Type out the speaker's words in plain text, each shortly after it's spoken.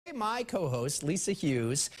My co-host, Lisa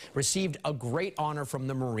Hughes, received a great honor from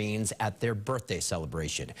the Marines at their birthday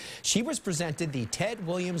celebration. She was presented the Ted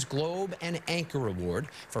Williams Globe and Anchor Award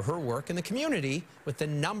for her work in the community with a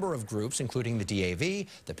number of groups, including the DAV,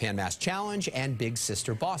 the Pan Mass Challenge, and Big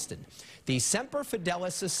Sister Boston. The Semper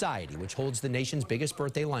Fidelis Society, which holds the nation's biggest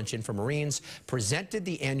birthday luncheon for Marines, presented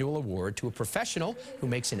the annual award to a professional who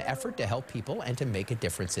makes an effort to help people and to make a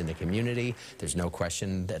difference in the community. There's no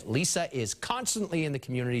question that Lisa is constantly in the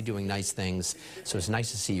community doing nice things, so it's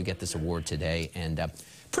nice to see you get this award today. And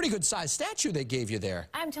pretty good sized statue they gave you there.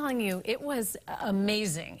 I'm telling you, it was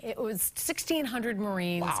amazing. It was 1,600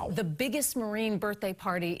 Marines, wow. The biggest Marine birthday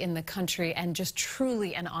party in the country, and just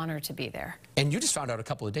truly an honor to be there. And you just found out a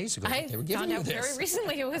couple of days ago that they were giving you this. I found out very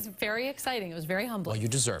recently. It was very exciting. It was very humbling. Well, you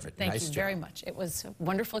deserve it. Thank nice you job. very much. It was a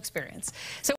wonderful experience. So